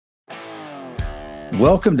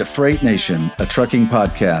Welcome to Freight Nation, a trucking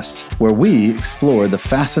podcast where we explore the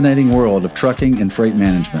fascinating world of trucking and freight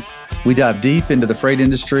management. We dive deep into the freight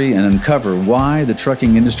industry and uncover why the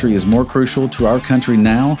trucking industry is more crucial to our country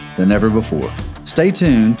now than ever before. Stay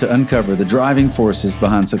tuned to uncover the driving forces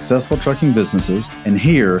behind successful trucking businesses and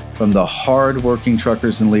hear from the hard-working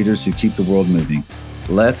truckers and leaders who keep the world moving.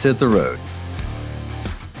 Let's hit the road.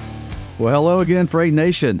 Well, hello again, Freight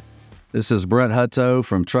Nation. This is Brent Hutto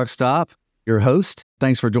from Truck Stop, your host.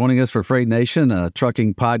 Thanks for joining us for Freight Nation, a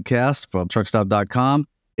trucking podcast from truckstop.com.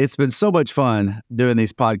 It's been so much fun doing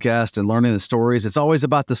these podcasts and learning the stories. It's always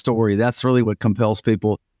about the story. That's really what compels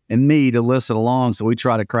people and me to listen along. So we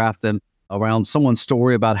try to craft them around someone's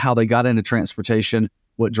story about how they got into transportation,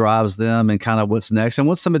 what drives them, and kind of what's next, and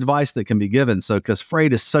what's some advice that can be given. So, because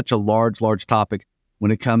freight is such a large topic when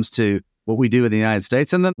it comes to what we do in the United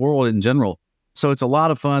States and the world in general. So it's a lot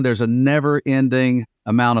of fun. There's a never-ending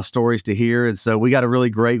amount of stories to hear. And so we got a really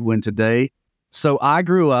great one today. So I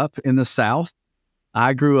grew up in the South.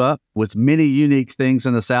 I grew up with many unique things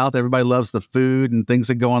in the South. Everybody loves the food and things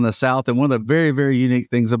that go on in the South. And one of the very, very unique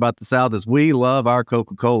things about the South is we love our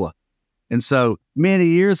Coca-Cola. And so many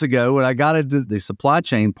years ago, when I got into the supply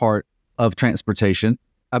chain part of transportation,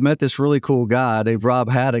 I met this really cool guy named Rob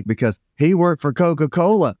Haddock because he worked for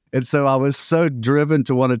Coca-Cola. And so I was so driven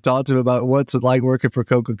to want to talk to him about what's it like working for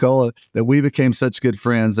Coca-Cola that we became such good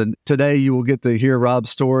friends. And today you will get to hear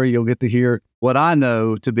Rob's story. You'll get to hear what I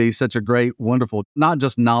know to be such a great, wonderful, not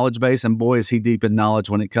just knowledge base, and boy, is he deep in knowledge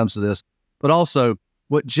when it comes to this, but also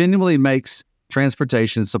what genuinely makes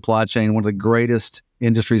transportation supply chain one of the greatest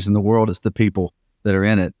industries in the world is the people that are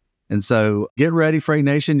in it. And so get ready, Freight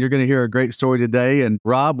Nation. You're going to hear a great story today. And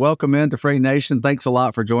Rob, welcome into Freight Nation. Thanks a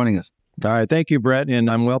lot for joining us. All right. Thank you, Brett. And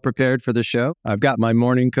I'm well prepared for the show. I've got my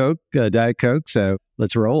morning Coke, Diet Coke. So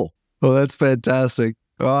let's roll. Well, that's fantastic.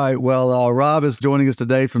 All right. Well, Rob is joining us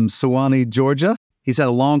today from Suwanee, Georgia. He's had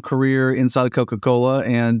a long career inside of Coca-Cola,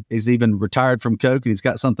 and he's even retired from Coke, and he's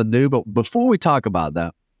got something new. But before we talk about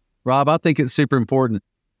that, Rob, I think it's super important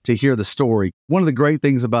to hear the story. One of the great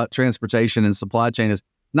things about transportation and supply chain is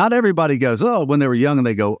not everybody goes, when they were young and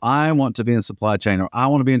they go, I want to be in supply chain or I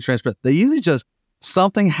want to be in transport. They usually just,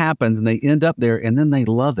 something happens and they end up there and then they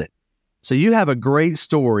love it. So you have a great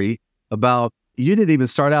story about, you didn't even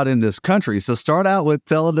start out in this country. So start out with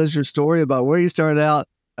telling us your story about where you started out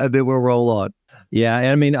and then we'll roll on. Yeah.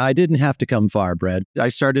 I mean, I didn't have to come far, Brett. I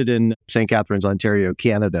started in St. Catharines, Ontario,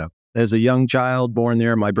 Canada. As a young child born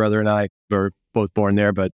there, my brother and I were both born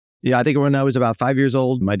there, but yeah, I think when I was about 5 years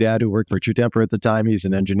old, my dad, who worked for True Temper at the time, he's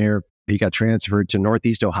an engineer, he got transferred to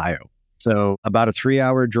Northeast Ohio. So about a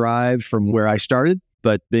 3-hour drive from where I started,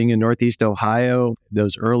 but being in Northeast Ohio,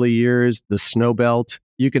 those early years, the snow belt,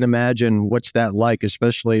 you can imagine what's that like,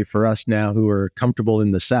 especially for us now who are comfortable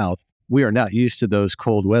in the South. We are not used to those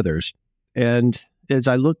cold weathers. And as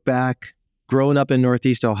I look back, growing up in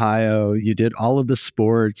Northeast Ohio, you did all of the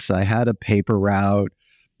sports. I had a paper route.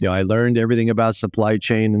 I learned everything about supply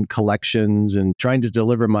chain and collections and trying to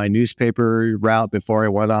deliver my newspaper route before I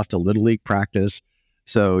went off to Little League practice.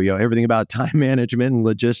 So, everything about time management and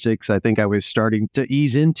logistics, I think I was starting to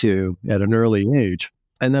ease into at an early age.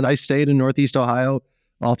 And then I stayed in Northeast Ohio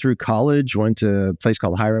all through college, went to a place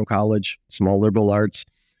called Hiram College, small liberal arts.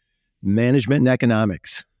 Management and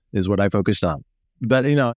economics is what I focused on. But,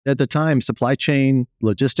 at the time, supply chain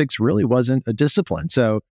logistics really wasn't a discipline.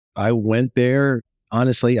 So I went there.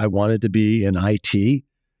 Honestly, I wanted to be in IT,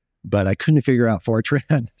 but I couldn't figure out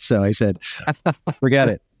Fortran. So I said, forget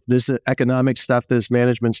it. This economic stuff, this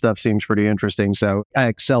management stuff seems pretty interesting. So I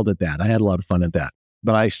excelled at that. I had a lot of fun at that.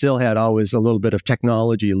 But I still had always a little bit of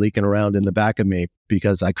technology leaking around in the back of me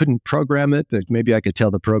because I couldn't program it, but maybe I could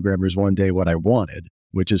tell the programmers one day what I wanted,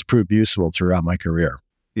 which has proved useful throughout my career.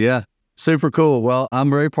 Yeah, super cool. Well, I'm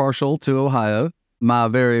very partial to Ohio. My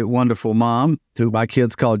very wonderful mom, who my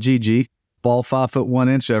kids call Gigi, all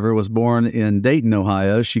 5'1" of her, was born in Dayton,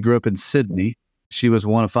 Ohio. She grew up in Sydney. She was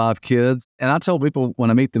one of 5 kids. And I tell people when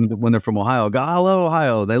I meet them, when they're from Ohio, I go, I love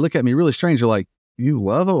Ohio. They look at me really strange. They're like, you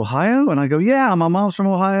love Ohio? And I go, yeah, my mom's from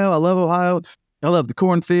Ohio. I love Ohio. I love the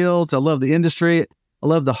cornfields. I love the industry. I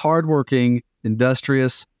love the hardworking,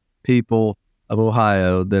 industrious people of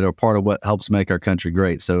Ohio that are part of what helps make our country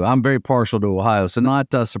great. So I'm very partial to Ohio. So not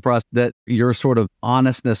surprised that your sort of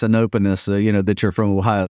honestness and openness, that you're from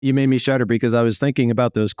Ohio. You made me shudder because I was thinking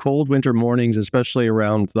about those cold winter mornings, especially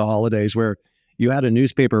around the holidays, where you had a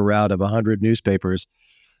newspaper route of 100 newspapers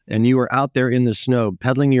and you were out there in the snow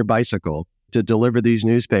pedaling your bicycle to deliver these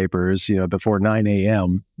newspapers, before 9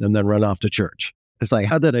 a.m. and then run off to church. It's like,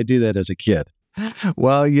 how did I do that as a kid?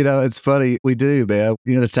 Well, it's funny. We do, man.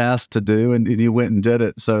 You had a task to do and you went and did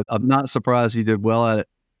it. So I'm not surprised you did well at it.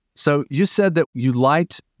 So you said that you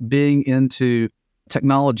liked being into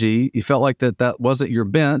technology. You felt like that wasn't your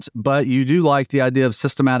bent, but you do like the idea of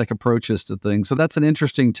systematic approaches to things. So that's an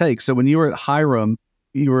interesting take. So when you were at Hiram,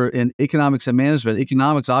 you were in economics and management,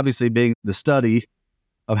 economics obviously being the study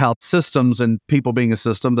of how systems and people being a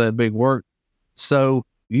system, that big work. So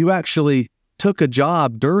you actually took a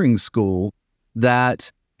job during school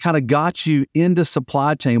that kind of got you into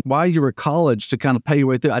supply chain while you were at college to kind of pay your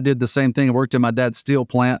way through. I did the same thing. I worked in my dad's steel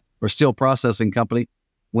plant or steel processing company.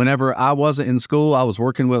 Whenever I wasn't in school, I was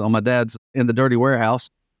working on my dad's in the dirty warehouse.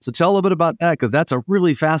 So tell a little bit about that, because that's a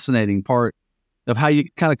really fascinating part of how you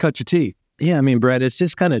kind of cut your teeth. Yeah, I mean, Brett, it's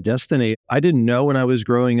just kind of destiny. I didn't know when I was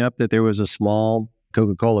growing up that there was a small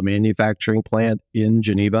Coca-Cola manufacturing plant in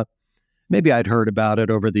Geneva. Maybe I'd heard about it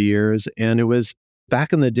over the years. And it was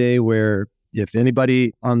back in the day where, if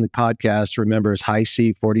anybody on the podcast remembers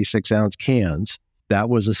Hi-C 46-ounce cans, that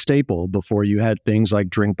was a staple before you had things like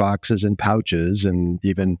drink boxes and pouches and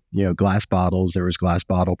even, glass bottles. There was glass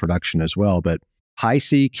bottle production as well. But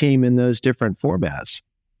Hi-C came in those different formats.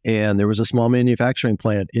 And there was a small manufacturing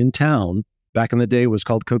plant in town. Back in the day, it was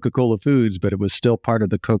called Coca-Cola Foods, but it was still part of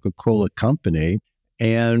the Coca-Cola company.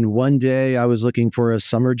 And one day I was looking for a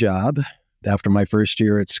summer job after my first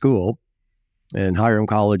year at school. And Hiram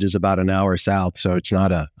College is about an hour south, so it's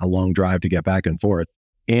not a long drive to get back and forth.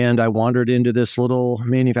 And I wandered into this little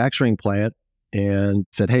manufacturing plant and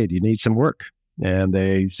said, "Hey, do you need some work?" And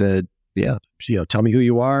they said, "Yeah, tell me who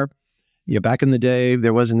you are." Back in the day,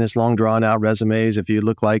 there wasn't this long drawn out resumes. If you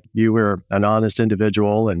looked like you were an honest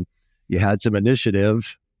individual and you had some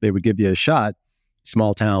initiative, they would give you a shot.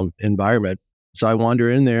 Small town environment. So I wander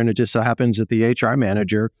in there, and it just so happens that the HR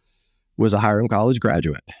manager was a Hiram College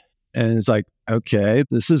graduate. And it's like, okay,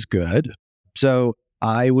 this is good. So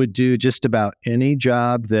I would do just about any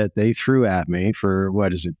job that they threw at me for,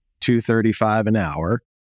 $2.35 an hour.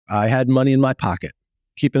 I had money in my pocket.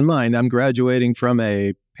 Keep in mind, I'm graduating from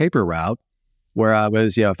a paper route where I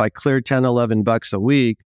was, if I cleared $10, $11 a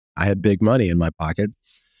week, I had big money in my pocket.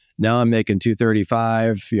 Now I'm making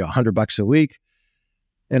 $2.35, $100 a week.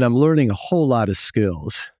 And I'm learning a whole lot of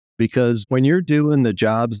skills, because when you're doing the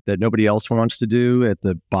jobs that nobody else wants to do at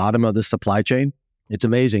the bottom of the supply chain, it's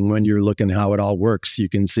amazing when you're looking how it all works. You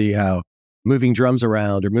can see how moving drums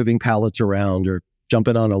around or moving pallets around or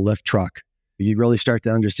jumping on a lift truck, you really start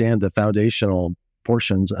to understand the foundational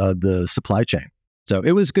portions of the supply chain. So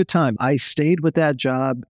it was a good time. I stayed with that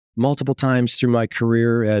job multiple times through my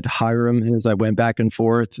career at Hiram as I went back and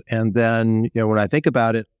forth. And then, when I think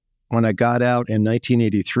about it, when I got out in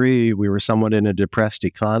 1983, we were somewhat in a depressed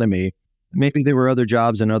economy. Maybe there were other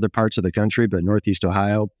jobs in other parts of the country, but Northeast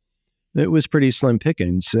Ohio, it was pretty slim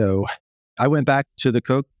pickings. So I went back to the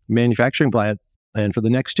Coke manufacturing plant, and for the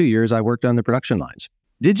next 2 years, I worked on the production lines.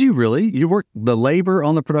 Did you really? You worked the labor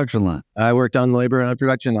on the production line? I worked on labor on the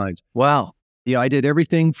production lines. Wow. I did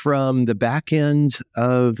everything from the back end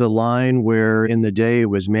of the line, where in the day it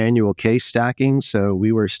was manual case stacking. So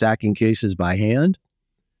we were stacking cases by hand.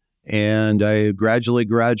 And I gradually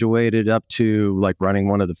graduated up to running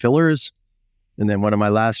one of the fillers. And then one of my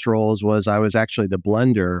last roles was I was actually the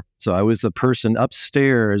blender. So I was the person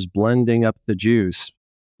upstairs blending up the juice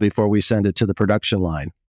before we send it to the production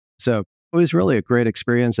line. So it was really a great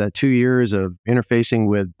experience, that 2 years of interfacing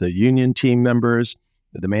with the union team members,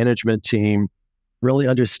 the management team, really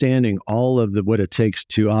understanding all of what it takes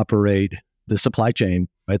to operate the supply chain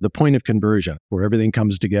at the point of conversion, where everything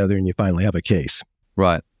comes together and you finally have a case.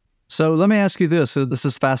 Right. So let me ask you this. This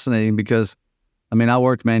is fascinating because, I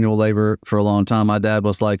worked manual labor for a long time. My dad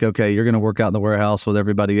was like, okay, you're going to work out in the warehouse with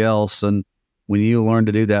everybody else. And when you learn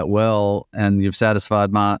to do that well and you've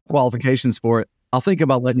satisfied my qualifications for it, I'll think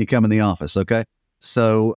about letting you come in the office. Okay.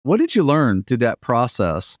 So what did you learn through that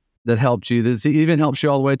process that helped you, that even helps you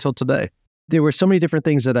all the way till today? There were so many different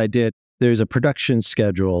things that I did. There's a production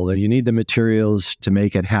schedule, and you need the materials to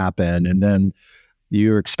make it happen. And then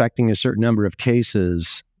you're expecting a certain number of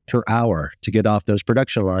cases per hour to get off those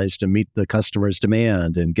production lines to meet the customer's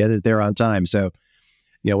demand and get it there on time. So,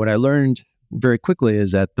 what I learned very quickly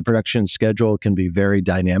is that the production schedule can be very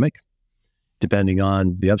dynamic, depending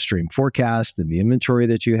on the upstream forecast and the inventory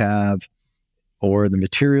that you have, or the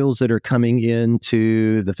materials that are coming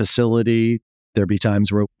into the facility. There'll be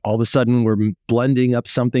times where all of a sudden we're blending up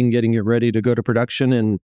something, getting it ready to go to production,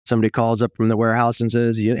 and somebody calls up from the warehouse and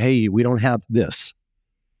says, "Hey, we don't have this."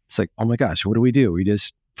 It's like, oh my gosh, what do? We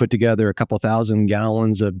just put together a couple 1,000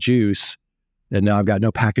 gallons of juice, and now I've got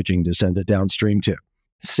no packaging to send it downstream to.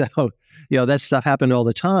 So, that stuff happened all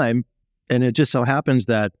the time. And it just so happens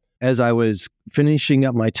that As I was finishing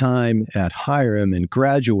up my time at Hiram and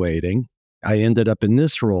graduating, I ended up in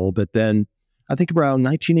this role. But then I think around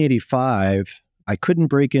 1985, I couldn't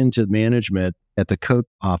break into management at the Coke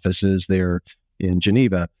offices there in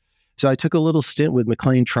Geneva. So I took a little stint with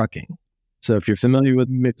McLean Trucking. So if you're familiar with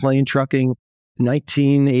McLean Trucking,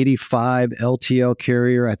 1985 LTL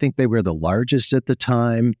carrier, I think they were the largest at the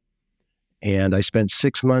time. And I spent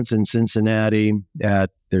 6 months in Cincinnati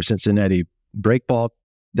at their Cincinnati break bulk.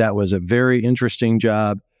 That was a very interesting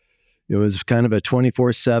job. It was kind of a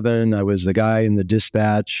 24/7. I was the guy in the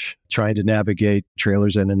dispatch trying to navigate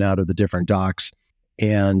trailers in and out of the different docks.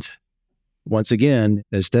 And once again,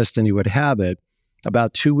 as destiny would have it,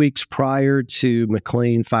 about 2 weeks prior to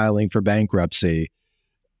McLean filing for bankruptcy,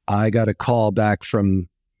 I got a call back from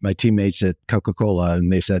my teammates at Coca-Cola,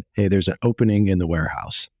 and they said, hey, there's an opening in the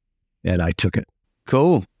warehouse. And I took it.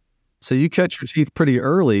 Cool. So you cut your teeth pretty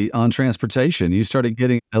early on transportation. You started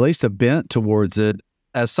getting at least a bent towards it.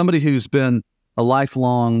 As somebody who's been a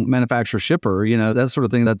lifelong manufacturer shipper, that sort of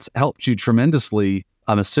thing that's helped you tremendously,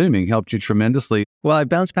 I'm assuming, helped you tremendously. Well, I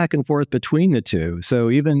bounced back and forth between the two. So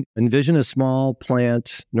even envision a small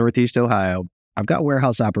plant, Northeast Ohio. I've got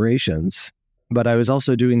warehouse operations, but I was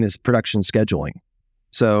also doing this production scheduling.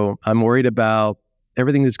 So I'm worried about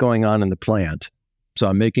everything that's going on in the plant. So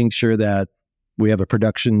I'm making sure that we have a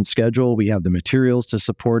production schedule. We have the materials to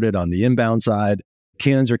support it on the inbound side.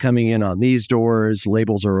 Cans are coming in on these doors.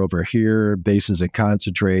 Labels are over here, bases and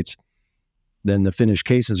concentrates. Then the finished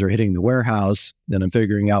cases are hitting the warehouse. Then I'm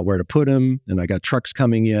figuring out where to put them. And I got trucks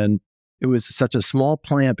coming in. It was such a small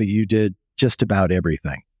plant, but you did just about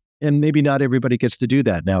everything. And maybe not everybody gets to do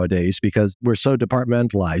that nowadays because we're so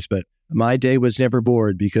departmentalized. But my day was never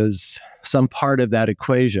bored because some part of that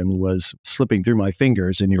equation was slipping through my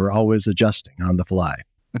fingers and you were always adjusting on the fly.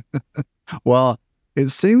 Well, it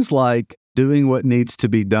seems like doing what needs to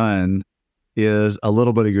be done is a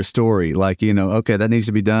little bit of your story. Like, okay, that needs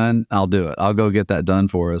to be done. I'll do it. I'll go get that done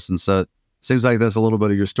for us. And so it seems like that's a little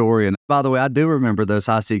bit of your story. And by the way, I do remember those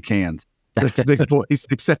high-C cans. Those big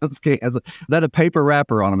 46-ounce cans. That a paper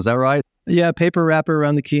wrapper on them. Is that right? Yeah, paper wrapper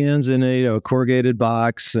around the cans in a corrugated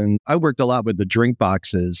box. And I worked a lot with the drink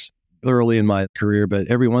boxes early in my career, but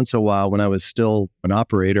every once in a while when I was still an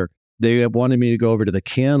operator, they wanted me to go over to the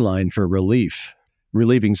can line for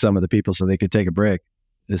relieving some of the people so they could take a break.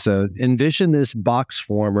 So envision this box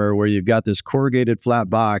former where you've got this corrugated flat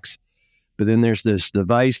box, but then there's this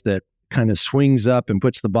device that kind of swings up and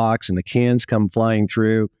puts the box and the cans come flying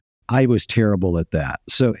through. I was terrible at that.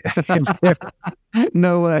 So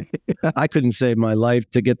no way. I couldn't save my life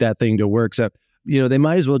to get that thing to work. So, they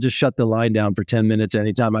might as well just shut the line down for 10 minutes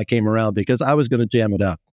anytime I came around because I was going to jam it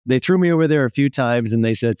up. They threw me over there a few times and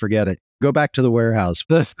they said, forget it. Go back to the warehouse.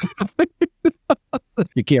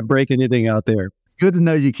 You can't break anything out there. Good to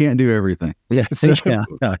know you can't do everything. Yeah,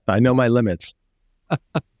 I know my limits.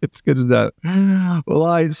 It's good to know. Well, all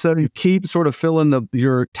right. So you keep sort of filling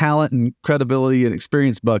your talent and credibility and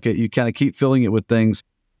experience bucket. You kind of keep filling it with things.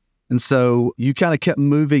 And so you kind of kept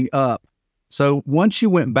moving up. So once you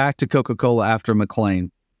went back to Coca-Cola after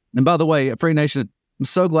McLean, and by the way, Freight Nation, I'm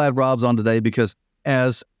so glad Rob's on today because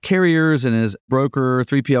as carriers and as broker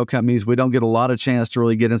 3PL companies, we don't get a lot of chance to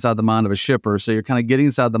really get inside the mind of a shipper. So you're kind of getting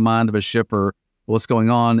inside the mind of a shipper, what's going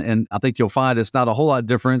on. And I think you'll find it's not a whole lot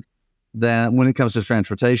different than when it comes to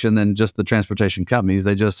transportation than just the transportation companies.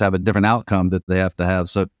 They just have a different outcome that they have to have.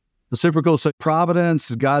 So it's super cool. So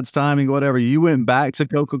Providence, God's timing, whatever, you went back to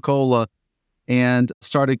Coca-Cola and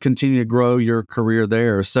started continuing to grow your career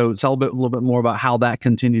there. So tell a little bit more about how that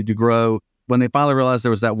continued to grow. When they finally realized there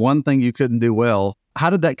was that one thing you couldn't do well, how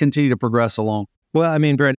did that continue to progress along? Well, I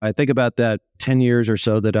mean, Brent, I think about that 10 years or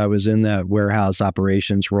so that I was in that warehouse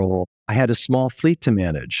operations role. I had a small fleet to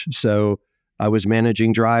manage. So I was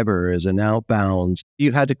managing drivers and outbounds.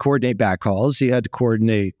 You had to coordinate backhauls. You had to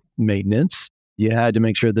coordinate maintenance. You had to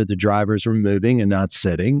make sure that the drivers were moving and not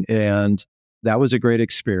sitting. And that was a great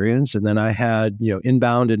experience. And then I had,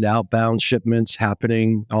 inbound and outbound shipments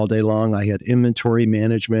happening all day long. I had inventory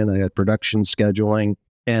management. I had production scheduling.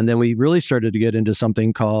 And then we really started to get into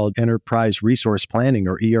something called enterprise resource planning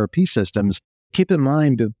or ERP systems. Keep in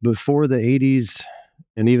mind, before the 80s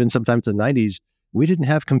and even sometimes the 90s, we didn't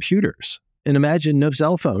have computers. And imagine no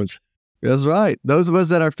cell phones. That's right. Those of us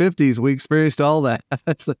that are 50s, we experienced all that.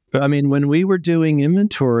 I mean, when we were doing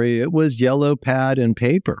inventory, it was yellow pad and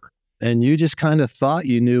paper. And you just kind of thought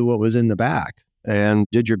you knew what was in the back and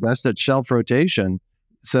did your best at shelf rotation.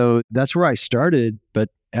 So that's where I started. But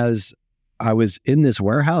as I was in this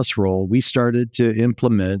warehouse role, we started to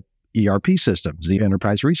implement ERP systems, the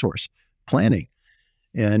enterprise resource planning.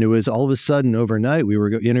 And it was all of a sudden overnight, we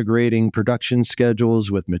were integrating production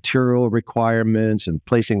schedules with material requirements and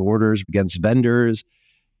placing orders against vendors.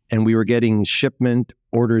 And we were getting shipment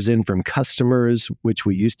orders in from customers, which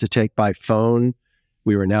we used to take by phone.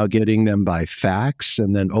 We were now getting them by fax.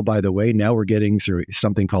 And then, oh, by the way, now we're getting through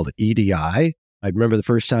something called EDI. I remember the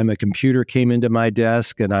first time a computer came into my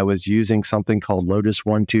desk and I was using something called Lotus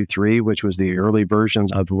 123, which was the early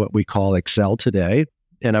versions of what we call Excel today.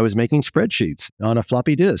 And I was making spreadsheets on a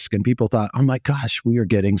floppy disk. And people thought, oh my gosh, we are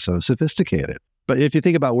getting so sophisticated. But if you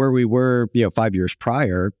think about where we were, 5 years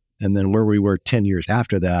prior, and then where we were 10 years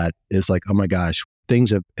after that, it's like, oh my gosh,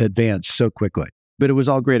 things have advanced so quickly. But it was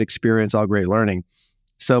all great experience, all great learning.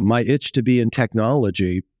 So my itch to be in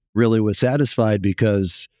technology really was satisfied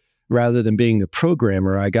because rather than being the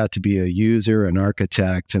programmer, I got to be a user, an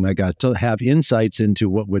architect, and I got to have insights into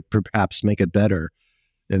what would perhaps make it better,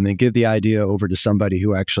 and then give the idea over to somebody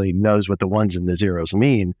who actually knows what the ones and the zeros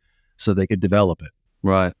mean so they could develop it.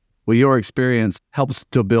 Right. Well, your experience helps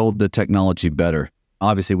to build the technology better.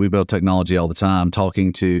 Obviously, we build technology all the time.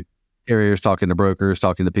 Talking to carriers, talking to brokers,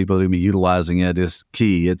 talking to people who be utilizing it is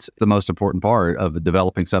key. It's the most important part of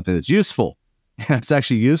developing something that's useful. It's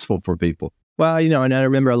actually useful for people. Well, and I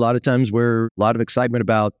remember a lot of times where a lot of excitement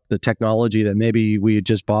about the technology that maybe we had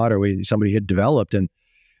just bought or somebody had developed, and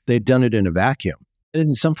they'd done it in a vacuum.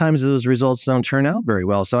 And sometimes those results don't turn out very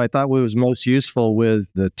well. So I thought what was most useful with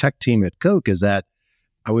the tech team at Coke is that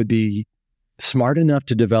I would be smart enough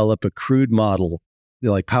to develop a crude model,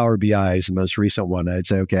 like Power BI is the most recent one. I'd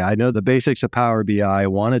say, okay, I know the basics of Power BI. I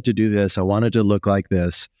wanted to do this. I wanted to look like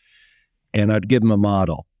this. And I'd give them a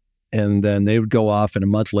model. And then they would go off, and a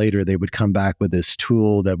month later, they would come back with this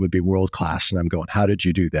tool that would be world-class. And I'm going, how did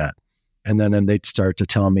you do that? And then they'd start to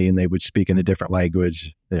tell me, and they would speak in a different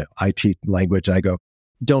language, IT language. I go,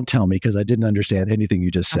 don't tell me, because I didn't understand anything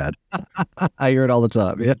you just said. I hear it all the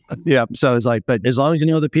time. Yeah. Yeah. So it's like, but as long as you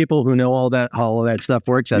know the people who know all of that stuff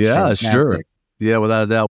works, that's fantastic. Sure. Yeah, without a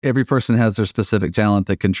doubt. Every person has their specific talent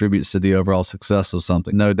that contributes to the overall success of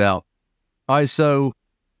something, no doubt. All right, so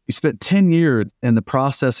you spent 10 years in the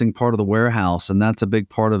processing part of the warehouse, and that's a big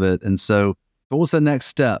part of it. And so what was the next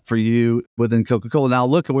step for you within Coca-Cola? Now,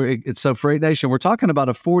 look, it's so Freight Nation, we're talking about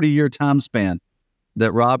a 40-year time span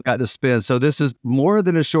that Rob got to spend. So this is more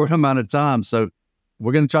than a short amount of time. So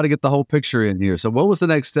we're going to try to get the whole picture in here. So what was the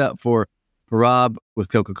next step for Rob with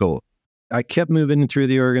Coca-Cola? I kept moving through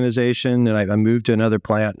the organization, and I moved to another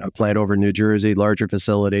plant, a plant over in New Jersey, larger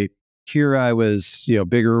facility. Here I was,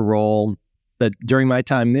 bigger role. But during my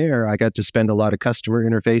time there, I got to spend a lot of customer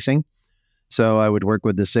interfacing. So I would work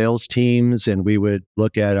with the sales teams, and we would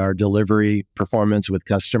look at our delivery performance with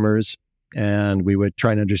customers, and we would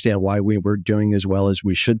try to understand why we were doing as well as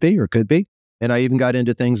we should be or could be. And I even got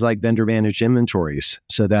into things like vendor managed inventories,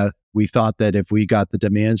 so that we thought that if we got the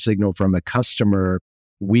demand signal from a customer,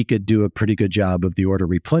 we could do a pretty good job of the order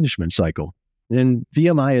replenishment cycle. And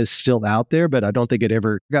VMI is still out there, but I don't think it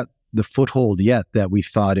ever got the foothold yet that we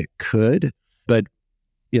thought it could. But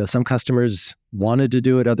some customers wanted to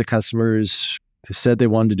do it. Other customers said they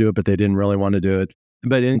wanted to do it, but they didn't really want to do it.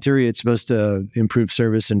 But in theory, it's supposed to improve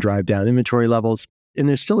service and drive down inventory levels. And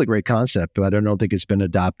it's still a great concept, but I don't think it's been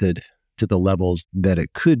adopted to the levels that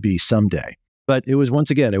it could be someday. But it was, once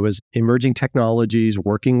again, it was emerging technologies,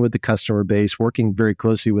 working with the customer base, working very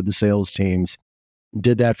closely with the sales teams.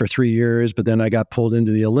 Did that for 3 years, but then I got pulled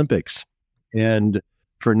into the Olympics. And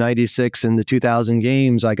for 96 and the 2000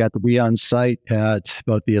 games, I got to be on site at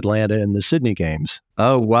both the Atlanta and the Sydney games.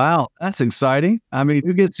 Oh, wow. That's exciting. I mean,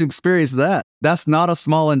 you get to experience that. That's not a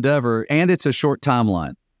small endeavor, and it's a short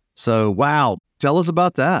timeline. So, wow. Tell us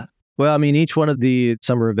about that. Well, I mean, each one of the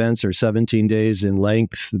summer events are 17 days in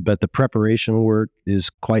length, but the preparation work is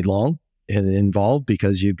quite long and involved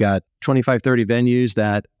because you've got 25, 30 venues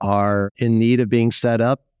that are in need of being set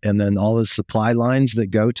up, and then all the supply lines that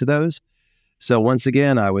go to those. So once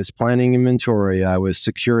again, I was planning inventory, I was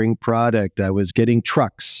securing product, I was getting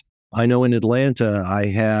trucks. I know in Atlanta, I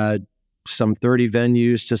had some 30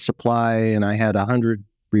 venues to supply, and I had 100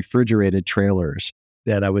 refrigerated trailers.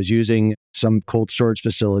 That I was using some cold storage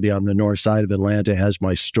facility on the north side of Atlanta as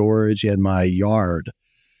my storage and my yard.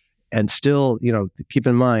 And still, keep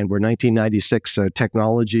in mind, we're 1996, so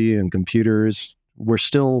technology and computers were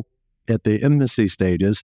still at the infancy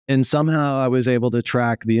stages. And somehow I was able to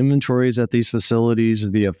track the inventories at these facilities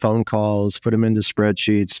via phone calls, put them into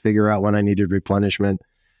spreadsheets, figure out when I needed replenishment.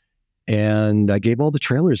 And I gave all the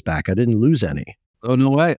trailers back. I didn't lose any. Oh, no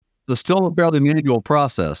way. It's still a fairly manual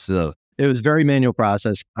process, so. It was a very manual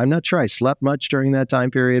process. I'm not sure I slept much during that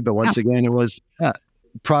time period, but once again, it was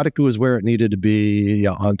product was where it needed to be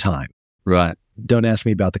on time. Right. Don't ask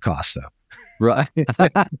me about the cost, though. Right.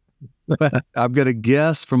 I'm going to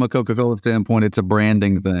guess from a Coca-Cola standpoint, it's a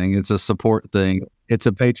branding thing. It's a support thing. It's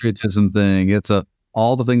a patriotism thing.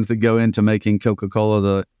 All the things that go into making Coca-Cola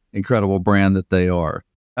the incredible brand that they are.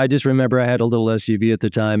 I just remember I had a little SUV at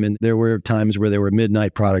the time, and there were times where there were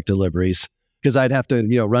midnight product deliveries because I'd have to,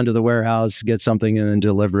 run to the warehouse, get something, and then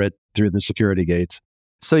deliver it through the security gates.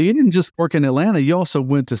 So you didn't just work in Atlanta. You also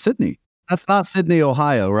went to Sydney. That's not Sydney,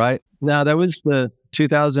 Ohio, right? No, that was the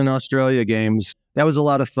 2000 Australia games. That was a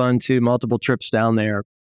lot of fun too. Multiple trips down there.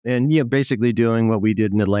 And basically doing what we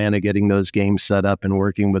did in Atlanta, getting those games set up and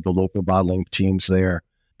working with the local bottling teams there.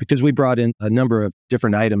 Because we brought in a number of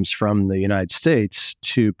different items from the United States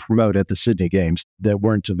to promote at the Sydney Games that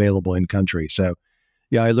weren't available in country. So,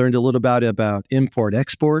 I learned a little about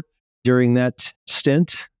import-export during that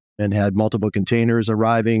stint and had multiple containers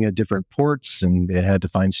arriving at different ports, and they had to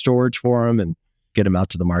find storage for them and get them out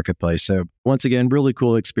to the marketplace. So once again, really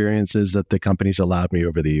cool experiences that the company's allowed me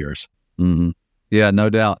over the years. Mm-hmm. Yeah, no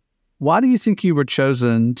doubt. Why do you think you were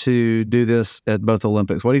chosen to do this at both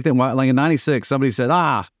Olympics? What do you think? Why, like in 96, somebody said,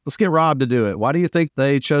 let's get Rob to do it. Why do you think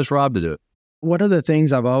they chose Rob to do it? One of the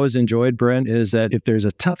things I've always enjoyed, Brent, is that if there's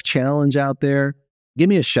a tough challenge out there, give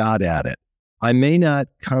me a shot at it. I may not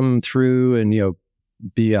come through and,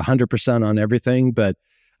 be 100% on everything, but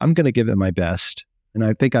I'm going to give it my best. And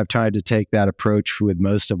I think I've tried to take that approach with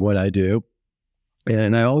most of what I do.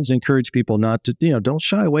 And I always encourage people not to, don't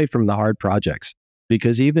shy away from the hard projects,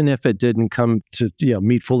 because even if it didn't come to,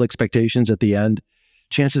 meet full expectations at the end,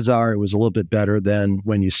 chances are it was a little bit better than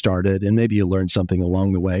when you started. And maybe you learned something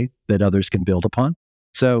along the way that others can build upon.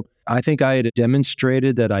 So I think I had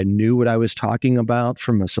demonstrated that I knew what I was talking about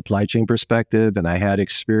from a supply chain perspective. And I had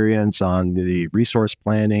experience on the resource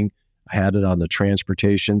planning. I had it on the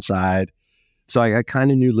transportation side. So I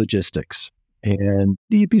kind of knew logistics. And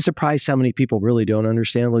you'd be surprised how many people really don't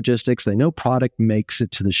understand logistics. They know product makes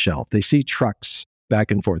it to the shelf. They see trucks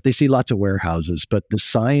back and forth. They see lots of warehouses, but the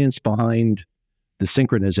science behind the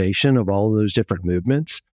synchronization of all of those different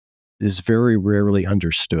movements is very rarely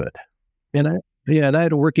understood. And I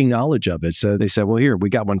had a working knowledge of it. So they said, well, here, we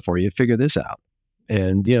got one for you. Figure this out.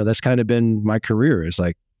 And, that's kind of been my career, is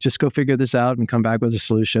like, just go figure this out and come back with a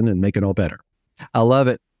solution and make it all better. I love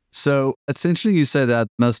it. So it's interesting you say that.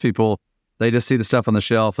 Most people, they just see the stuff on the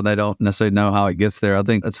shelf and they don't necessarily know how it gets there. I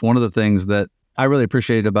think that's one of the things that I really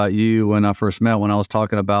appreciated about you when I first met, when I was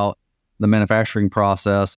talking about the manufacturing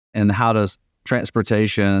process and how does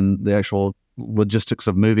transportation, the actual logistics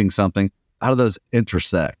of moving something, how do those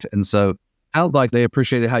intersect? And so how they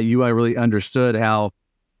appreciated how you really understood how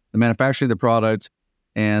the manufacturing of the product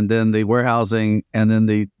and then the warehousing and then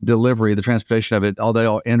the delivery, the transportation of it, they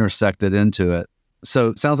all intersected into it. So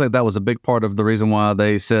it sounds like that was a big part of the reason why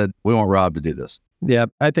they said, we want Rob to do this. Yeah,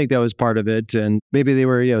 I think that was part of it. And maybe they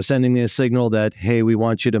were, sending me a signal that, hey, we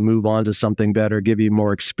want you to move on to something better, give you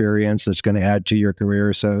more experience that's going to add to your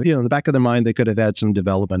career. So, in the back of their mind, they could have had some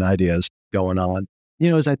development ideas going on.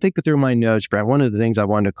 As I think through my notes, Brad, one of the things I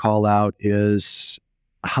wanted to call out is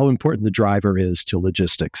how important the driver is to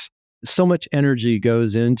logistics. So much energy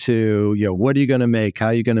goes into, what are you going to make? How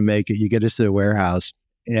are you going to make it? You get it to the warehouse.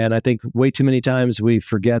 And I think way too many times we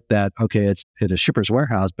forget that, okay, it's at a shipper's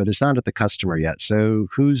warehouse, but it's not at the customer yet. So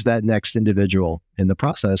who's that next individual in the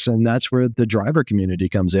process? And that's where the driver community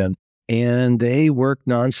comes in. And they work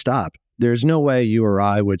nonstop. There's no way you or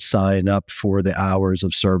I would sign up for the hours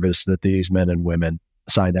of service that these men and women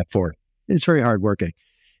signed up for. It's very hardworking.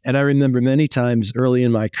 And I remember many times early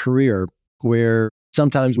in my career where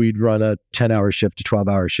sometimes we'd run a 10-hour shift to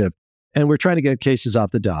 12-hour shift, and we're trying to get cases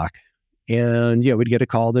off the dock. And we'd get a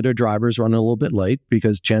call that our driver's running a little bit late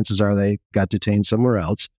because chances are they got detained somewhere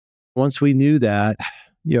else. Once we knew that,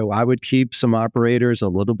 I would keep some operators a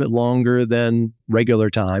little bit longer than regular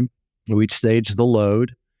time. We'd stage the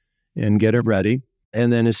load and get it ready.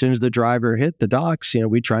 And then as soon as the driver hit the docks,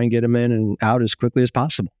 we'd try and get them in and out as quickly as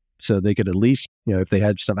possible. So they could at least, if they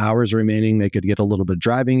had some hours remaining, they could get a little bit of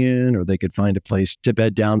driving in, or they could find a place to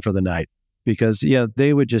bed down for the night. Because,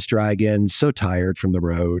 they would just drag in so tired from the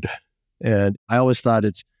road. And I always thought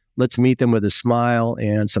let's meet them with a smile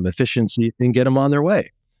and some efficiency and get them on their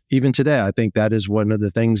way. Even today, I think that is one of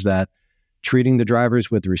the things that treating the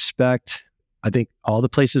drivers with respect. I think all the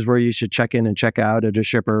places where you should check in and check out at a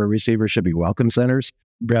shipper or receiver should be welcome centers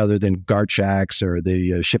rather than guard shacks or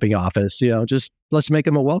the shipping office. Just let's make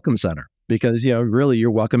them a welcome center because, really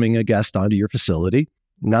you're welcoming a guest onto your facility.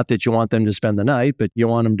 Not that you want them to spend the night, but you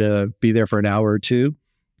want them to be there for an hour or two,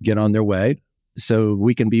 get on their way, so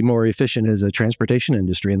we can be more efficient as a transportation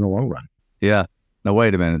industry in the long run. Yeah. Now,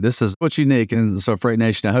 wait a minute. This is what's unique. And so Freight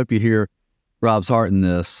Nation, I hope you hear Rob's heart in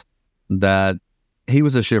this, that he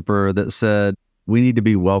was a shipper that said, we need to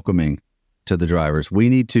be welcoming to the drivers. We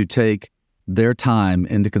need to take their time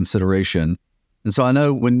into consideration. And so I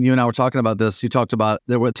know when you and I were talking about this, you talked about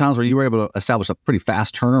there were times where you were able to establish a pretty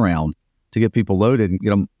fast turnaround to get people loaded and get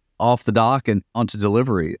them off the dock and onto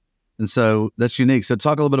delivery. And so that's unique. So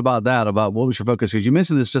talk a little bit about that, about what was your focus? Because you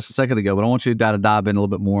mentioned this just a second ago, but I want you to dive in a little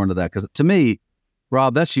bit more into that. Because to me,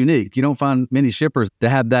 Rob, that's unique. You don't find many shippers that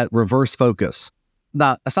have that reverse focus.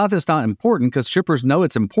 Now, it's not that it's not important, because shippers know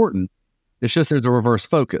it's important. It's just there's a reverse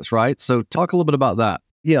focus, right? So talk a little bit about that.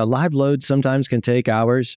 Yeah, live loads sometimes can take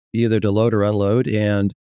hours either to load or unload.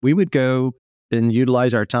 And we would go and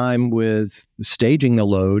utilize our time with staging the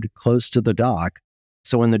load close to the dock.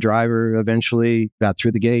 So when the driver eventually got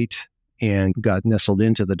through the gate and got nestled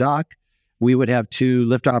into the dock, we would have 2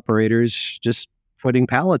 lift operators just putting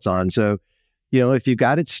pallets on. So, if you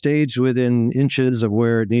got it staged within inches of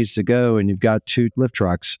where it needs to go and you've got 2 lift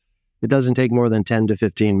trucks, it doesn't take more than 10 to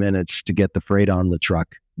 15 minutes to get the freight on the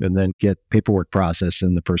truck and then get paperwork processed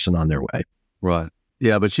and the person on their way. Right.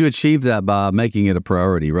 Yeah, but you achieved that by making it a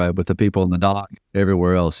priority, right? With the people in the dock,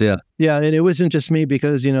 everywhere else. Yeah. Yeah, and it wasn't just me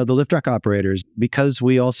because, the lift truck operators, because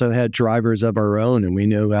we also had drivers of our own and we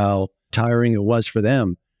knew how tiring it was for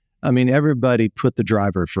them. I mean, everybody put the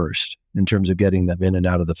driver first in terms of getting them in and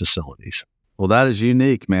out of the facilities. Well, that is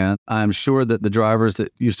unique, man. I'm sure that the drivers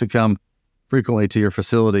that used to come frequently to your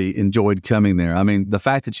facility enjoyed coming there. I mean, the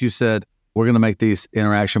fact that you said, we're going to make these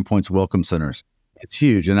interaction points welcome centers, it's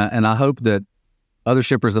huge. And I hope that other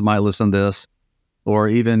shippers that might listen to this, or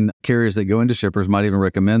even carriers that go into shippers might even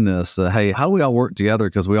recommend this. Hey, how do we all work together?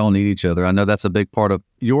 Because we all need each other. I know that's a big part of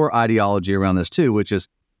your ideology around this too, which is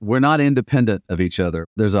we're not independent of each other.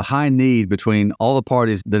 There's a high need between all the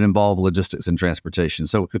parties that involve logistics and transportation.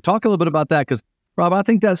 So talk a little bit about that, because Rob, I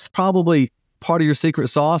think that's probably part of your secret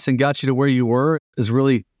sauce and got you to where you were, is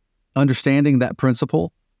really understanding that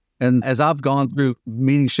principle. And as I've gone through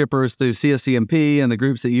meeting shippers through CSCMP and the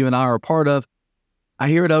groups that you and I are a part of, I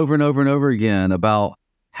hear it over and over and over again about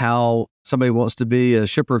how somebody wants to be a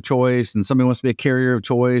shipper of choice and somebody wants to be a carrier of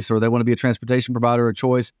choice, or they want to be a transportation provider of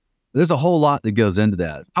choice. There's a whole lot that goes into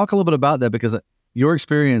that. Talk a little bit about that, because your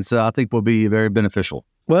experience, I think, will be very beneficial.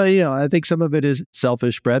 Well, I think some of it is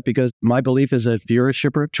selfish, Brett, because my belief is that if you're a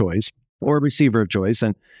shipper of choice or a receiver of choice,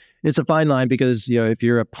 and it's a fine line because, if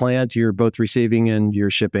you're a plant, you're both receiving and you're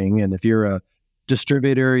shipping. And if you're a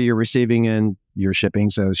distributor, you're receiving and you're shipping.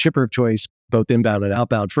 So shipper of choice, both inbound and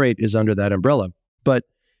outbound freight, is under that umbrella. But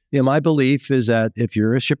my belief is that if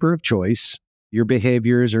you're a shipper of choice, your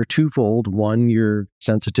behaviors are twofold. One, you're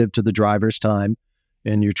sensitive to the driver's time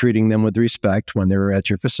and you're treating them with respect when they're at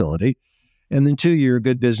your facility. And then 2, you're a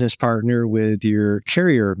good business partner with your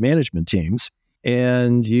carrier management teams,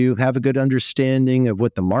 and you have a good understanding of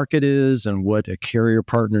what the market is and what a carrier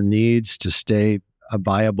partner needs to stay a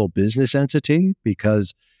viable business entity.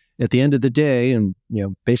 Because at the end of the day, and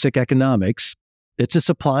basic economics, it's a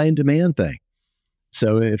supply and demand thing.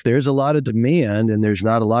 So if there's a lot of demand and there's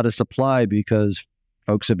not a lot of supply because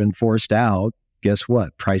folks have been forced out, guess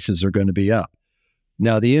what? Prices are going to be up.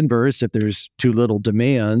 Now, the inverse, if there's too little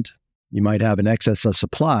demand, you might have an excess of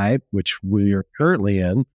supply, which we are currently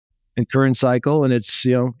in current cycle. And it's,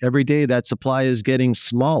 every day that supply is getting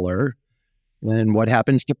smaller. And what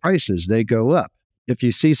happens to prices? They go up. If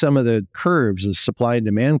you see some of the curves, the supply and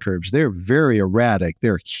demand curves, they're very erratic.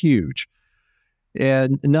 They're huge.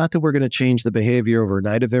 And not that we're going to change the behavior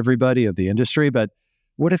overnight of everybody, of the industry, but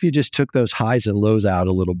what if you just took those highs and lows out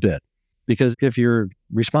a little bit? Because if you're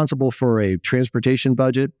responsible for a transportation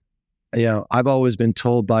budget, I've always been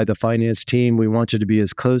told by the finance team, we want you to be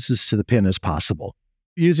as closest to the pin as possible,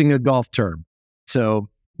 using a golf term. So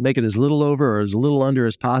make it as little over or as little under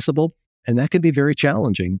as possible. And that can be very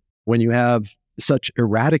challenging when you have such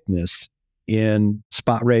erraticness in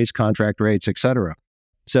spot rates, contract rates, et cetera.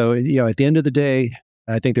 So, at the end of the day,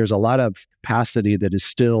 I think there's a lot of capacity that is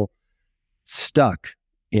still stuck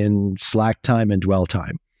in slack time and dwell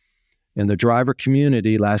time. And the driver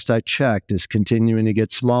community, last I checked, is continuing to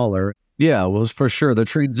get smaller. Yeah, well, for sure. They're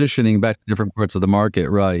transitioning back to different parts of the market,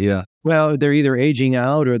 right? Yeah. Well, they're either aging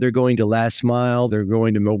out or they're going to last mile. They're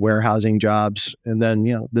going to warehousing jobs. And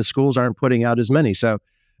then, the schools aren't putting out as many. So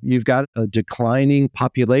you've got a declining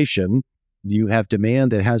population. You have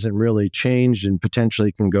demand that hasn't really changed and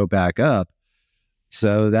potentially can go back up.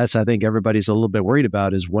 So that's, I think everybody's a little bit worried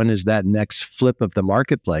about, is when is that next flip of the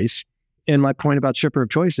marketplace? And my point about shipper of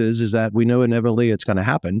choice is that we know inevitably it's going to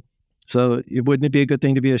happen. So wouldn't it be a good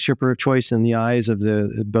thing to be a shipper of choice in the eyes of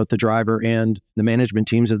both the driver and the management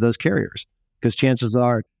teams of those carriers? Because chances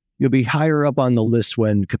are you'll be higher up on the list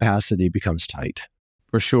when capacity becomes tight.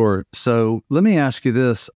 For sure. So let me ask you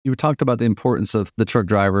this. You talked about the importance of the truck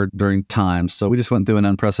driver during times. So we just went through an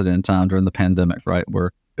unprecedented time during the pandemic, right,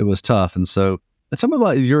 where it was tough. And so tell me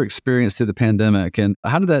about your experience through the pandemic and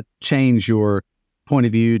how did that change your point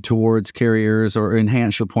of view towards carriers or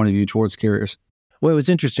enhance your point of view towards carriers? Well, it was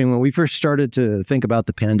interesting when we first started to think about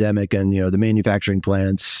the pandemic and, the manufacturing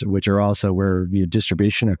plants, which are also where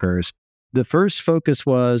distribution occurs. The first focus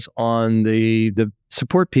was on the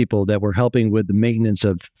support people that were helping with the maintenance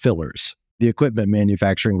of fillers, the equipment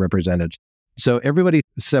manufacturing representatives. So everybody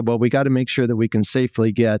said, well, we got to make sure that we can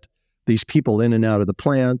safely get these people in and out of the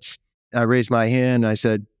plants. I raised my hand and I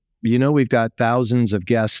said, we've got thousands of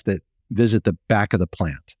guests that visit the back of the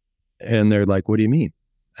plant. And they're like, what do you mean?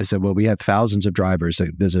 I said, well, we have thousands of drivers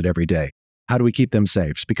that visit every day. How do we keep them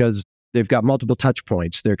safe? Because they've got multiple touch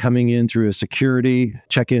points. They're coming in through a security,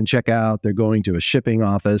 check-in, check-out. They're going to a shipping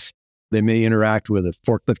office. They may interact with a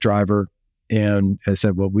forklift driver. And I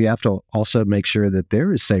said, well, we have to also make sure that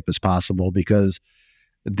they're as safe as possible because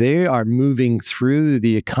they are moving through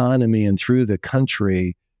the economy and through the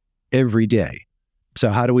country every day. So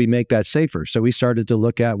how do we make that safer? So we started to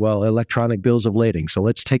look at, electronic bills of lading. So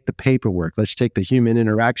let's take the paperwork. Let's take the human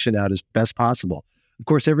interaction out as best possible. Of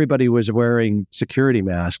course, everybody was wearing security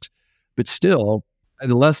masks. But still,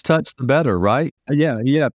 the less touch, the better, right?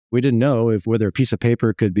 Yeah. We didn't know whether a piece of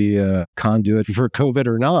paper could be a conduit for COVID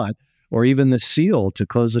or not, or even the seal to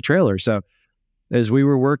close the trailer. So as we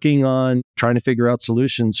were working on trying to figure out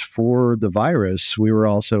solutions for the virus, we were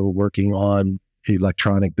also working on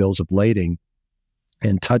electronic bills of lading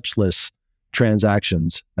and touchless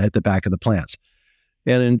transactions at the back of the plants.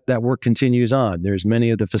 And that work continues on. There's many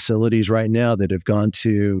of the facilities right now that have gone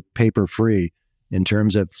to paper-free in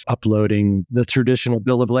terms of uploading the traditional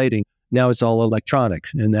bill of lading. Now it's all electronic,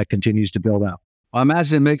 and that continues to build out. I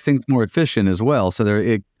imagine it makes things more efficient as well. So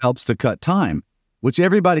it helps to cut time, which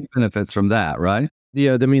everybody benefits from that, right?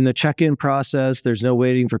 Yeah, the check-in process, there's no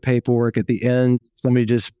waiting for paperwork. At the end, somebody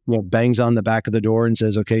just bangs on the back of the door and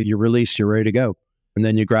says, okay, you're released, you're ready to go. And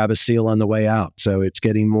then you grab a seal on the way out. So it's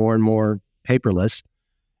getting more and more paperless.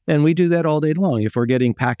 And we do that all day long. If we're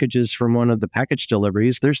getting packages from one of the package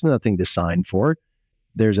deliveries, there's nothing to sign for.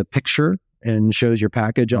 There's a picture and shows your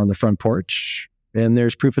package on the front porch, and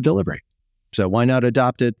there's proof of delivery. So why not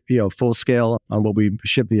adopt it, full scale on what we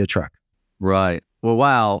ship via truck? Right. Well,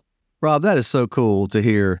 wow. Rob, that is so cool to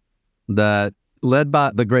hear that led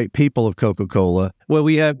by the great people of Coca-Cola. Well,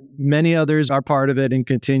 we have many others are part of it and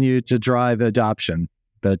continue to drive adoption.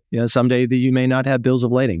 But someday you may not have bills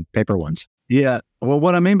of lading, paper ones. Yeah. Well,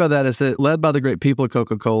 what I mean by that is that led by the great people of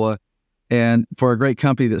Coca-Cola and for a great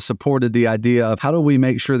company that supported the idea of how do we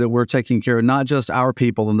make sure that we're taking care of not just our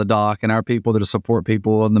people in the dock and our people that support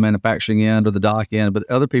people on the manufacturing end or the dock end, but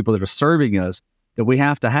other people that are serving us that we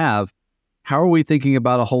have to have. How are we thinking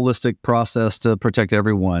about a holistic process to protect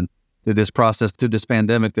everyone through this process, through this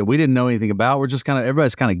pandemic that we didn't know anything about? We're just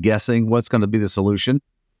everybody's kind of guessing what's going to be the solution.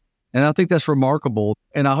 And I think that's remarkable.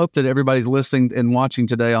 And I hope that everybody's listening and watching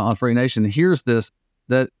today on Freight Nation hears this,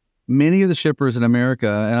 that many of the shippers in America,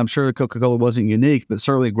 and I'm sure Coca-Cola wasn't unique, but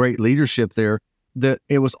certainly great leadership there, that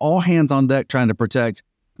it was all hands on deck trying to protect,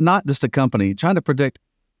 not just a company, trying to protect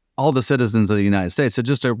all the citizens of the United States. So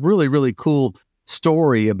just a really, really cool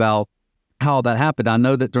story about how that happened. I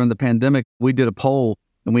know that during the pandemic, we did a poll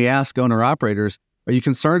and we asked owner-operators, are you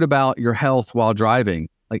concerned about your health while driving?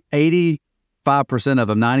 Like 85% of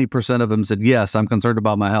them, 90% of them said, yes, I'm concerned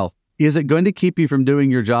about my health. Is it going to keep you from doing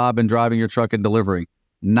your job and driving your truck and delivering?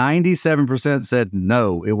 97% said,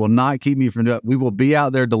 no, it will not keep me from doing it. We will be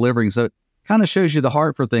out there delivering. So it kind of shows you the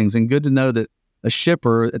heart for things, and good to know that a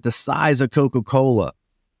shipper at the size of Coca-Cola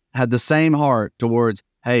had the same heart towards,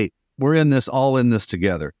 hey, we're all in this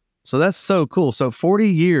together. So that's so cool. So 40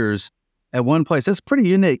 years at one place, that's pretty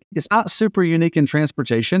unique. It's not super unique in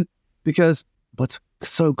transportation because what's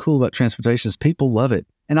so cool about transportation is people love it.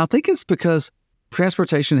 And I think it's because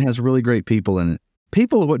transportation has really great people in it.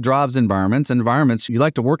 People are what drives environments. You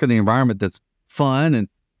like to work in the environment that's fun and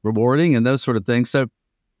rewarding and those sort of things. So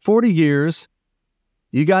 40 years,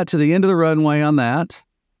 you got to the end of the runway on that.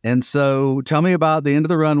 And so tell me about the end of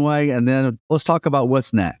the runway, and then let's talk about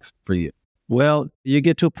what's next for you. Well, you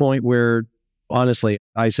get to a point where, honestly,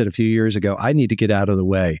 I said a few years ago, I need to get out of the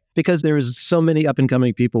way because there is so many up and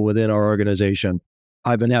coming people within our organization.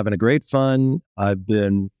 I've been having a great fun. I've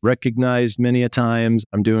been recognized many a times.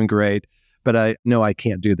 I'm doing great, but I know I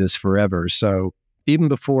can't do this forever. So even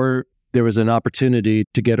before there was an opportunity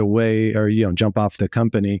to get away or, jump off the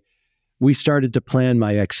company, we started to plan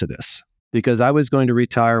my exodus because I was going to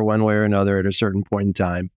retire one way or another at a certain point in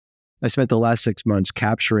time. I spent the last 6 months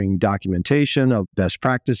capturing documentation of best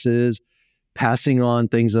practices, passing on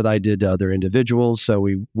things that I did to other individuals so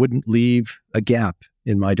we wouldn't leave a gap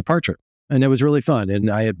in my departure. And it was really fun. And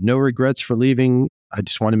I have no regrets for leaving. I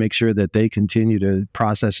just want to make sure that they continue to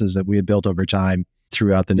processes that we had built over time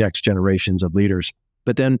throughout the next generations of leaders.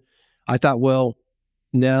 But then I thought, well,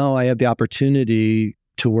 now I have the opportunity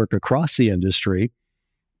to work across the industry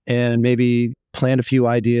and maybe plant a few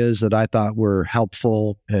ideas that I thought were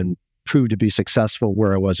helpful and proved to be successful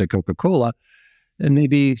where I was at Coca-Cola, and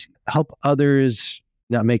maybe help others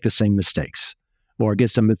not make the same mistakes or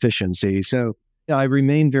get some efficiency. So I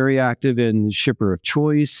remain very active in shipper of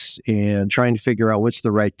choice and trying to figure out what's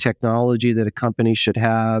the right technology that a company should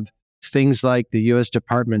have. Things like the U.S.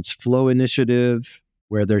 Department's Flow Initiative,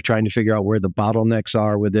 where they're trying to figure out where the bottlenecks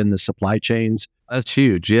are within the supply chains. That's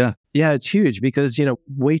huge. Yeah. Yeah, it's huge because,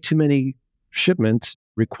 way too many shipments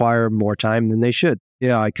require more time than they should.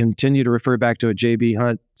 Yeah, I continue to refer back to a J.B.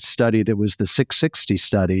 Hunt study that was the 660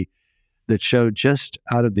 study that showed just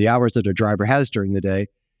out of the hours that a driver has during the day,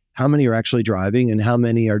 how many are actually driving and how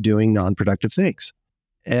many are doing non-productive things.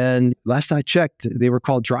 And last I checked, they were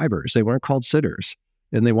called drivers. They weren't called sitters,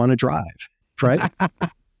 and they want to drive, right?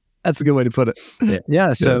 That's a good way to put it.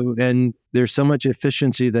 Yeah. So, and there's so much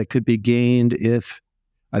efficiency that could be gained if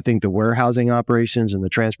I think the warehousing operations and the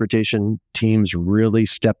transportation teams really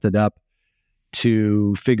stepped it up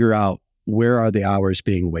to figure out where are the hours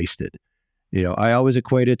being wasted. I always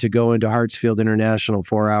equate it to going to Hartsfield International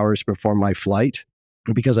 4 hours before my flight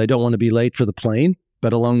because I don't want to be late for the plane.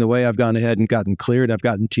 But along the way, I've gone ahead and gotten cleared. I've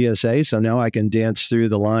gotten TSA. So now I can dance through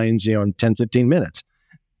the lines, in 10, 15 minutes.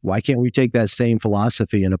 Why can't we take that same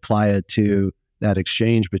philosophy and apply it to that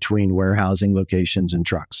exchange between warehousing locations and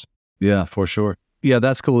trucks? Yeah, for sure. Yeah,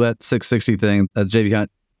 that's cool. That 660 thing, that JB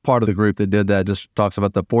Hunt, part of the group that did that, just talks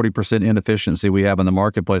about the 40% inefficiency we have in the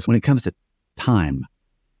marketplace when it comes to time.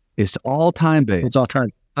 It's all time-based. It's all time.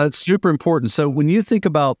 It's super important. So when you think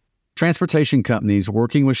about transportation companies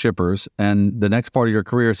working with shippers and the next part of your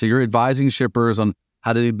career, so you're advising shippers on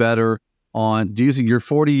how to do better on using your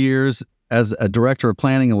 40 years as a director of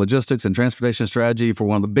planning and logistics and transportation strategy for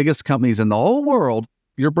one of the biggest companies in the whole world.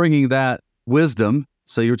 You're bringing that wisdom.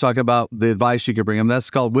 So you were talking about the advice you could bring them. That's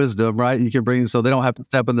called wisdom, right? You can bring, so they don't have to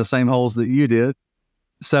step in the same holes that you did.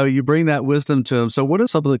 So you bring that wisdom to them. So what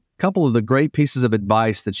are couple of the great pieces of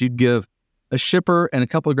advice that you'd give a shipper and a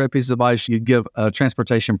couple of great pieces of advice you'd give a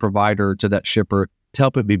transportation provider to that shipper to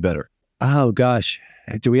help it be better? Oh, gosh.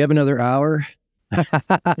 Do we have another hour?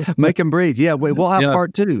 Make them breathe. Yeah, we'll have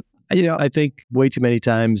part two. I think way too many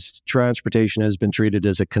times transportation has been treated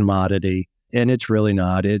as a commodity, and it's really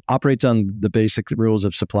not. It operates on the basic rules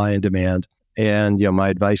of supply and demand. And, my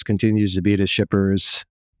advice continues to be to shippers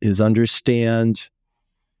is understand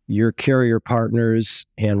your carrier partners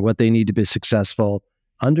and what they need to be successful.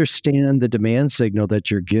 Understand the demand signal that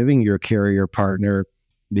you're giving your carrier partner,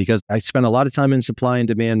 because I spent a lot of time in supply and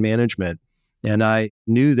demand management. And I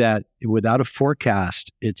knew that without a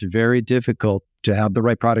forecast, it's very difficult to have the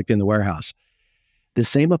right product in the warehouse. The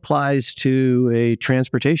same applies to a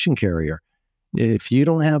transportation carrier. If you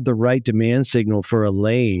don't have the right demand signal for a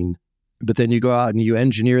lane, but then you go out and you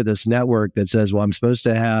engineer this network that says, well, I'm supposed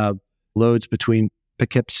to have loads between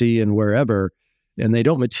Poughkeepsie and wherever, and they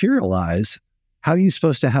don't materialize, how are you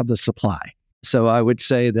supposed to have the supply? So I would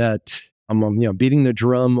say that I'm beating the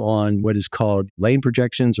drum on what is called lane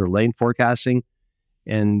projections or lane forecasting,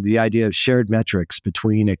 and the idea of shared metrics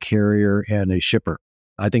between a carrier and a shipper.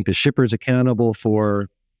 I think the shipper is accountable for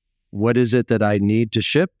what is it that I need to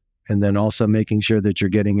ship, and then also making sure that you're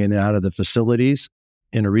getting in and out of the facilities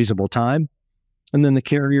in a reasonable time. And then the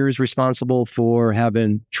carrier is responsible for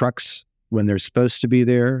having trucks when they're supposed to be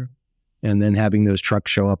there, and then having those trucks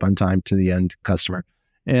show up on time to the end customer.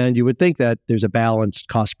 And you would think that there's a balanced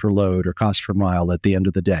cost per load or cost per mile at the end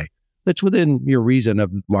of the day. That's within your reason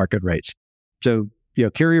of market rates. So,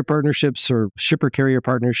 carrier partnerships or shipper carrier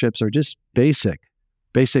partnerships are just basic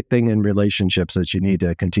thing in relationships that you need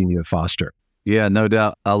to continue to foster. Yeah, no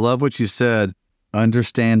doubt. I love what you said,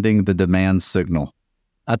 understanding the demand signal.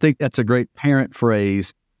 I think that's a great parent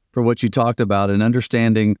phrase for what you talked about, and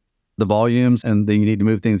understanding the volumes, and then you need to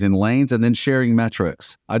move things in lanes, and then sharing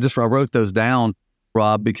metrics. I wrote those down,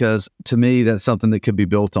 Rob, because to me, that's something that could be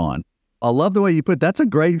built on. I love the way you put, that's a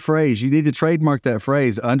great phrase. You need to trademark that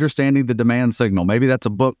phrase, understanding the demand signal. Maybe that's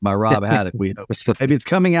a book by Rob Haddock. Maybe it's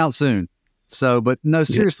coming out soon. So, but no,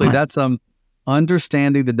 seriously, that's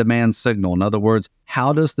understanding the demand signal. In other words,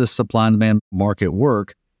 how does the supply and demand market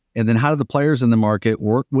work? And then how do the players in the market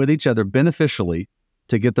work with each other beneficially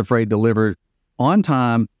to get the freight delivered on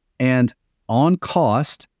time and on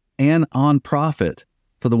cost and on profit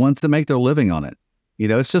for the ones that make their living on it?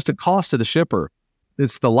 It's just a cost to the shipper.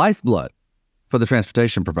 It's the lifeblood. for the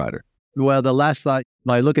transportation provider? Well, the last thought,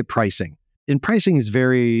 I look at pricing. And pricing is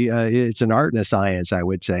it's an art and a science, I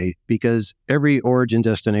would say, because every origin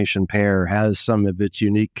destination pair has some of its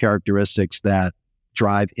unique characteristics that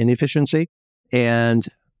drive inefficiency. And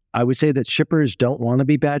I would say that shippers don't want to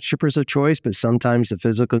be bad shippers of choice, but sometimes the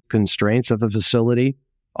physical constraints of a facility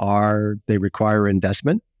they require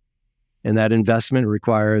investment. And that investment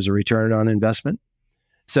requires a return on investment.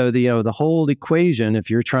 So the whole equation, if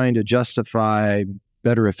you're trying to justify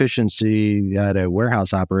better efficiency at a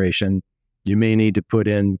warehouse operation, you may need to put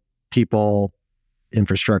in people,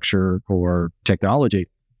 infrastructure, or technology.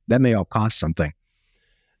 That may all cost something.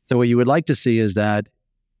 So what you would like to see is that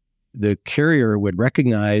the carrier would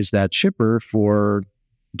recognize that shipper for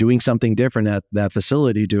doing something different at that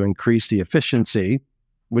facility to increase the efficiency,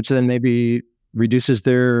 which then maybe reduces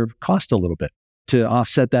their cost a little bit to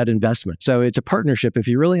offset that investment. So it's a partnership. If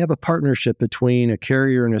you really have a partnership between a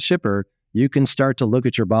carrier and a shipper, you can start to look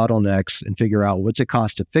at your bottlenecks and figure out what's it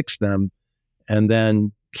cost to fix them. And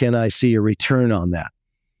then can I see a return on that?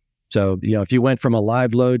 So, if you went from a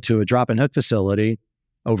live load to a drop and hook facility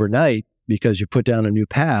overnight because you put down a new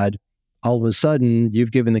pad, all of a sudden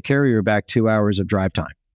you've given the carrier back 2 hours of drive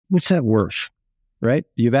time. What's that worth, right?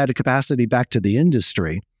 You've added capacity back to the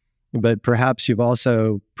industry, but perhaps you've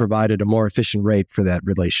also provided a more efficient rate for that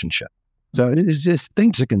relationship. So it's just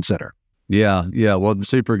things to consider. Yeah. Well,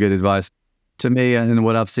 super good advice. To me, and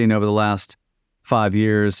what I've seen over the last 5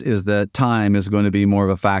 years is that time is going to be more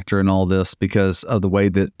of a factor in all this because of the way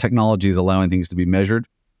that technology is allowing things to be measured.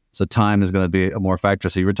 So time is going to be a more factor.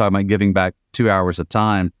 So you were talking about giving back 2 hours of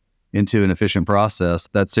time into an efficient process.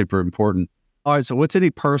 That's super important. All right. So what's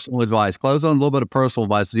any personal advice? Close on a little bit of personal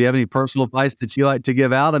advice. Do you have any personal advice that you like to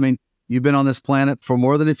give out? I mean, you've been on this planet for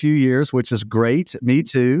more than a few years, which is great. Me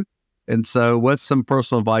too. And so what's some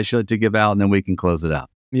personal advice you'd like to give out, and then we can close it out?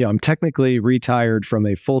 I'm technically retired from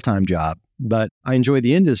a full-time job, but I enjoy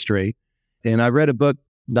the industry. And I read a book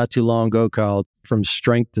not too long ago called From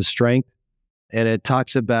Strength to Strength. And it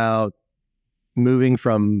talks about moving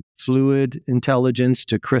from fluid intelligence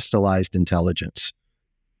to crystallized intelligence.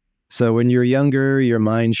 So when you're younger, your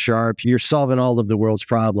mind's sharp, you're solving all of the world's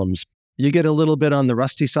problems. You get a little bit on the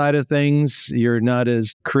rusty side of things. You're not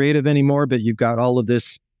as creative anymore, but you've got all of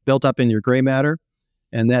this built up in your gray matter.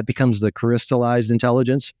 And that becomes the crystallized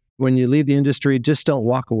intelligence. When you leave the industry, just don't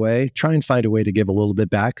walk away. Try and find a way to give a little bit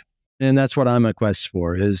back. And that's what I'm a quest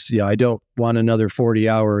for is, I don't want another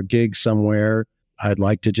 40-hour gig somewhere. I'd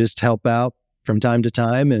like to just help out from time to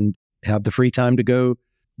time and have the free time to go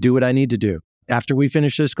do what I need to do. After we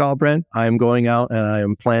finish this call, Brent, I am going out and I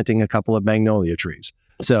am planting a couple of magnolia trees.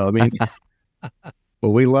 So, I mean...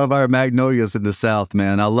 Well, we love our magnolias in the South,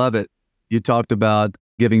 man. I love it. You talked about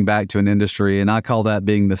giving back to an industry, and I call that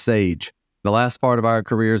being the sage. The last part of our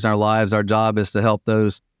careers, our lives, our job is to help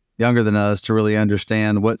those younger than us to really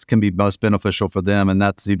understand what can be most beneficial for them, and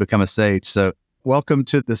that's you become a sage. So welcome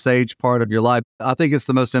to the sage part of your life. I think it's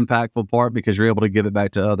the most impactful part because you're able to give it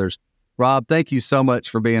back to others. Rob, thank you so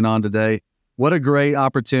much for being on today. What a great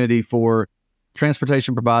opportunity for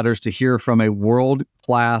transportation providers to hear from a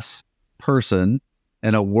world-class person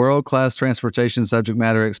and a world-class transportation subject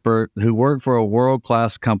matter expert who worked for a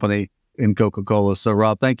world-class company in Coca-Cola. So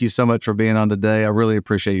Rob, thank you so much for being on today. I really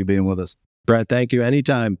appreciate you being with us. Brett, thank you.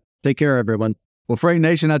 Anytime. Take care, everyone. Well, Freight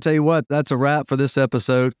Nation, I tell you what, that's a wrap for this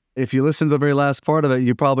episode. If you listen to the very last part of it,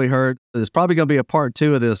 you probably heard there's probably going to be a part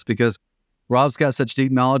 2 of this because Rob's got such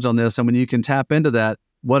deep knowledge on this. And when you can tap into that,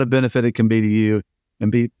 what a benefit it can be to you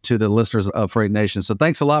and be to the listeners of Freight Nation. So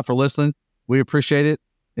thanks a lot for listening. We appreciate it.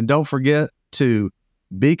 And don't forget to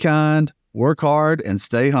be kind, work hard, and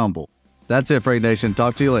stay humble. That's it, Freight Nation.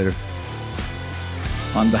 Talk to you later.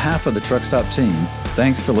 On behalf of the Truck Stop team,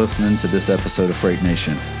 thanks for listening to this episode of Freight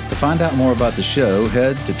Nation. To find out more about the show,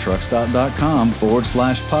 head to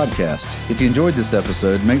truckstop.com/podcast. If you enjoyed this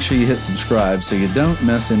episode, make sure you hit subscribe so you don't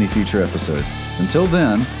miss any future episodes. Until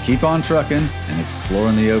then, keep on trucking and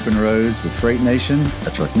exploring the open roads with Freight Nation,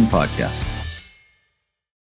 a trucking podcast.